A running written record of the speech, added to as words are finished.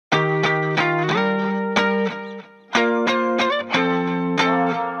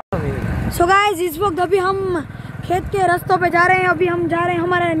So guys इस वक्त अभी हम खेत के रास्तों पे जा रहे हैं। अभी हम जा रहे हैं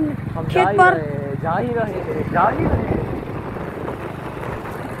हमारे खेत पर। जा ही रहे।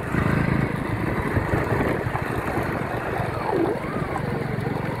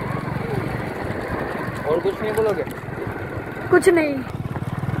 और कुछ नहीं बोलोगे? कुछ नहीं।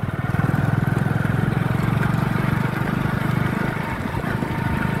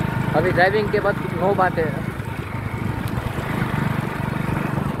 अभी ड्राइविंग के बाद 9 बातें हैं।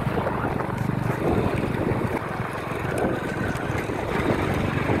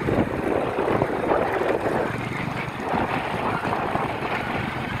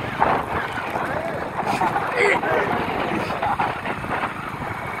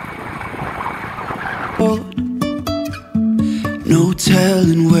 No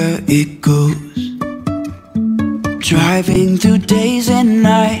telling where it goes. Driving through days and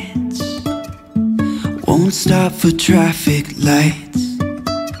nights. Won't stop for traffic lights.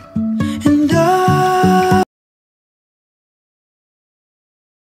 And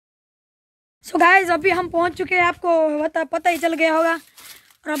so guys अभी हम पहुंच चुके हैं। आपको पता ही चल गया होगा।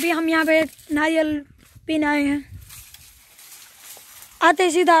 और अभी हम यहाँ पे नारियल पीने आए हैं। आते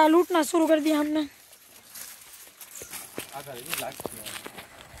ही सीधा लूटना शुरू कर दिया हमने।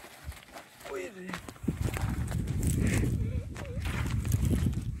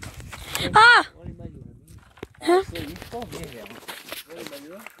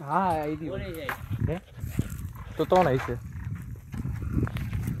 तो तो नहीं से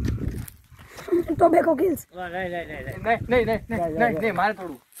टोबैको किल्स नहीं मारे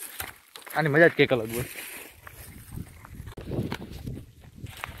थोड़ું આની મજા જ કેક અલગ હોય।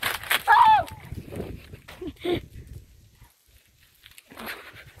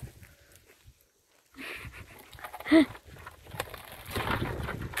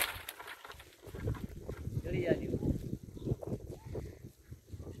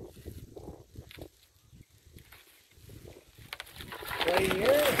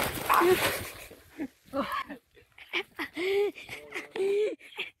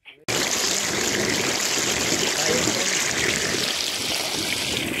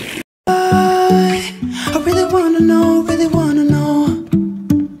 I really wanna know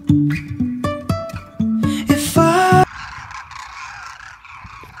if I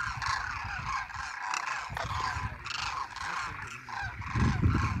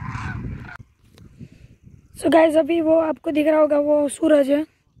so guys अभी वो आपको दिख रहा होगा, वो सूरज है।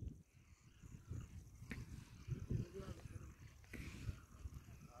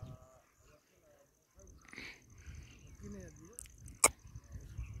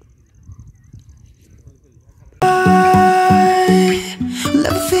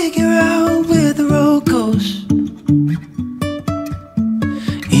 never figure out where the road goes.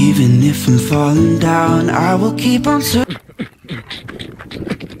 Even if I'm falling down, I will keep on searching.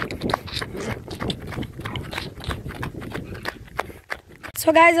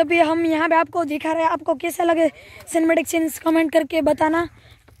 So guys अभी हम यहाँ पे आपको दिखा रहे हैं। आपको कैसे लगे सिनेमैटिक सीन्स कमेंट करके बताना।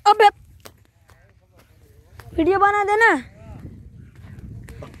 अब वीडियो बना देना।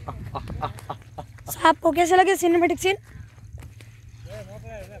 आपको कैसे लगे सिनेमैटिक सीन?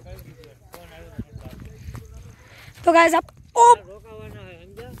 तो गाइस आप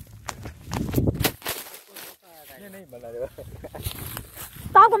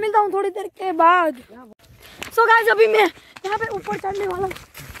तो आपको मिलता हूँ थोड़ी देर के बाद। सो गाइस अभी मैं यहाँ पे ऊपर चढ़ने वाला हूँ।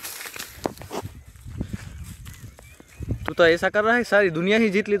 तू तो ऐसा कर रहा है, सारी दुनिया ही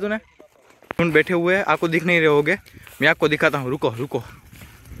जीत ली तूने। तुम बैठे हुए हैं, आपको दिख नहीं रहे होगे। मैं आपको दिखाता हूँ, रुको।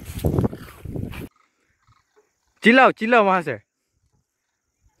 चिल्लाओ वहां से।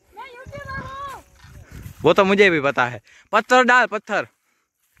 वो तो मुझे भी पता है। पत्थर डाल, पत्थर।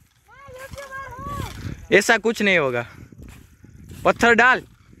 ऐसा कुछ नहीं होगा, पत्थर डाल।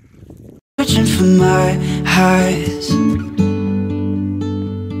 Searching for my highs.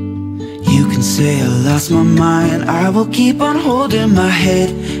 You can say I lost my mind. I will keep on holding my head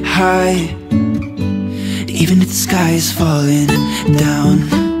high, even if the sky is falling down.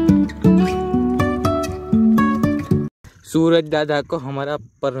 सूरज दादा को हमारा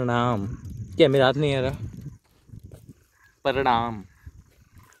प्रणाम। क्या मेरा हाथ नहीं आ रहा? प्रणाम।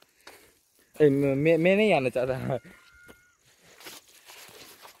 मैं नहीं आना चाहता।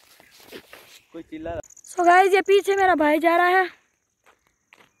 कोई चिल्ला। सो गाइस ये पीछे मेरा भाई जा रहा है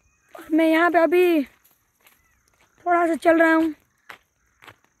और मैं यहाँ पे अभी थोड़ा सा चल रहा हूँ।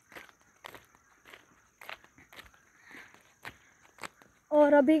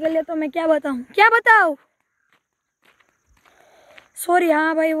 और अभी के लिए तो मैं क्या बताऊँ? सॉरी।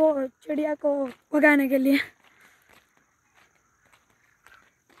 हाँ भाई, वो चिड़िया को भगाने के लिए।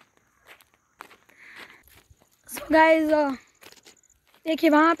 सो गाइस देखिए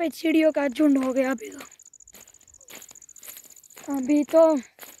वहाँ पे चिड़ियों का झुंड हो गया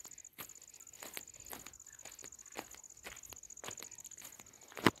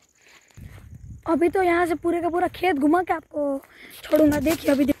अभी तो यहाँ से पूरे का पूरा खेत घुमा के आपको छोड़ूंगा।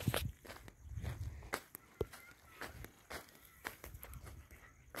 देखिए अभी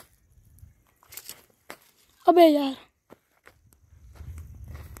अबे यार,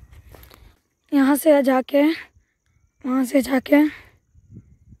 यहाँ से जाके वहाँ से जाके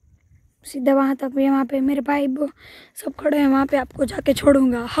सीधा वहाँ तक भी, वहाँ पे मेरे भाई सब खड़े हैं, वहाँ पे आपको जाके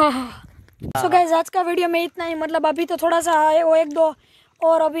छोड़ूंगा। हाँ हाँ। सो गाइस आज का वीडियो में इतना ही। मतलब अभी तो थोड़ा सा है वो 1-2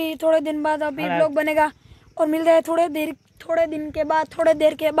 और अभी थोड़े दिन बाद अभी व्लॉग बनेगा और मिल रहे थोड़े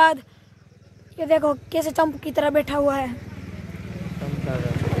देर के बाद। ये देखो कैसे चंपू की तरह बैठा हुआ है,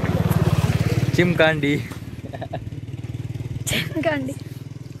 चिमकांडी। चिमकांडी।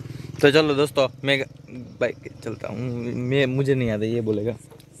 तो चलो दोस्तों, मैं बाइक चलता हूँ। मुझे नहीं आता, ये बोलेगा।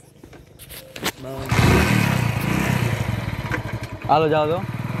 आलो जाओ दो।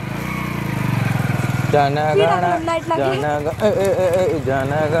 जाना गाना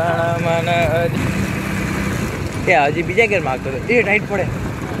माना क्या हजी बीजा गेर मागतो ए टाइट पड़े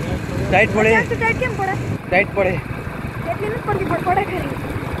टाइट पड़े टाइट पड़े એટલી નથી પડતી પણ પડે ખરી।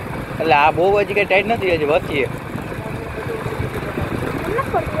 એટલે આ બહુ હજી કઈ ટાઈટ નથી, હજી વધતી છે। નથી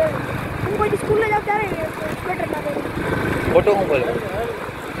પડતી। હું કોઈ સ્કૂલે જાવ ત્યારે સ્વેટર ના પહેરું। ફોટો હું બોલે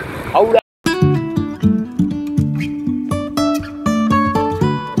આવડા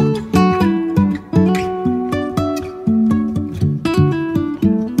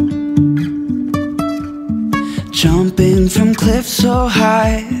Jumping from cliffs so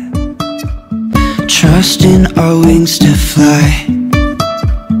high, trusting our wings to fly.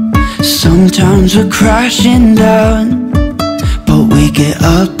 Sometimes we're crashing down, but we get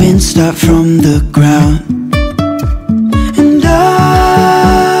up and start from the ground.